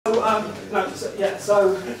No, so, yeah,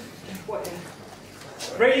 so... What,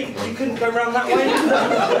 really? You couldn't go round that way?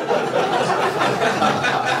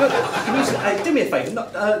 Can you, do me a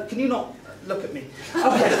favour, can you not look at me?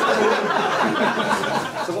 Okay.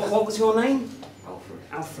 So what was your name?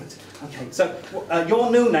 Alfred. Okay, so your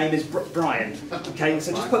new name is Brian. Okay,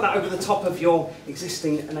 so just put that over the top of your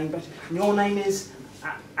existing name. Your name is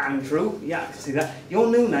Andrew. Yeah, I can see that. Your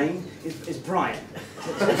new name is Brian.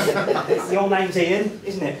 Your name's Ian,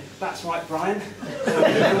 isn't it? That's right, Brian.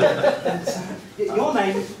 Your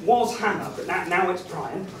name was Hannah, but now it's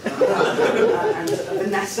Brian. And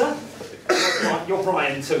Vanessa. You're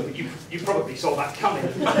Brian too, but you probably saw that coming.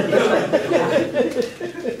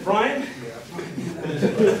 Brian? He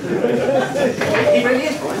really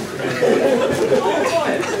is Brian.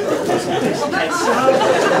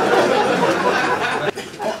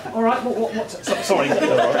 All right. Sorry.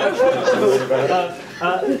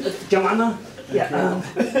 Joanna. Yeah.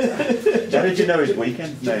 How did you know his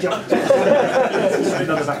weekend name? On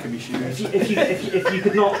the back of my shoes. If you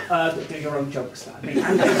could not do your own jokes, that'd be.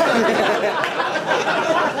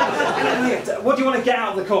 What do you want to get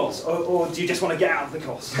out of the course, or do you just want to get out of the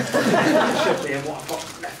course? Should be, and what I've got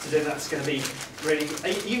left to do, that's going to be really.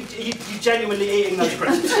 Are you genuinely eating those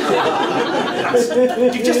crisps?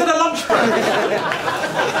 You've just had a lunch break.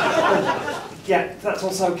 Yeah, that's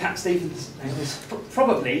also Cat Stevens' name.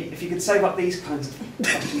 Probably, if you could save up these kinds of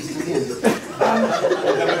questions to the end.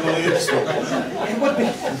 It would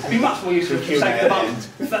be much more useful if you save them up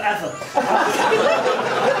forever.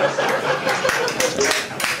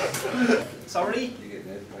 Sorry?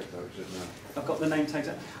 I've got the name tags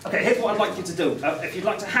out. Okay, here's what I'd like you to do. If you'd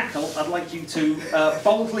like to hackle, I'd like you to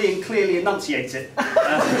boldly and clearly enunciate it.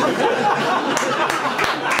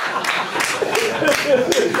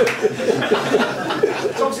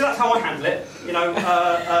 So obviously that's how I handle it. You know,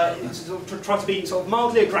 try to be sort of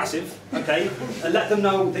mildly aggressive, okay? Let them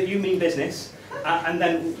know that you mean business, and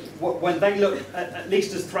then when they look at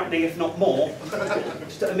least as threatening, if not more,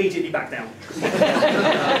 just immediately back down.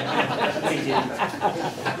 Immediately back down.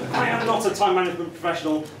 I am not a time management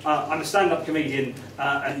professional. I'm a stand-up comedian,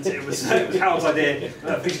 and it was Howard's idea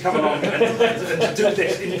for you to come along and do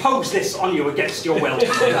this, impose this on you against your will,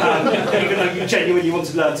 even though you genuinely want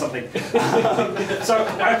to learn something. So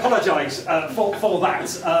I apologise for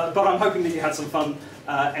that, but I'm hoping that you had some fun.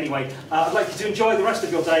 Anyway, I'd like you to enjoy the rest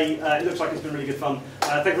of your day. It looks like it's been really good fun.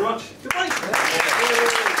 Thank you very much. Goodbye.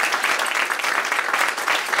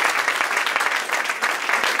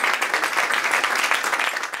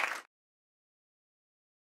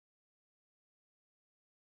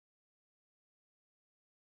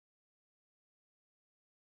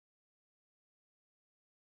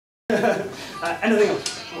 Anything else?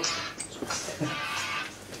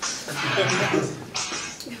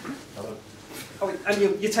 Oh, and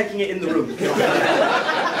you're taking it in the room.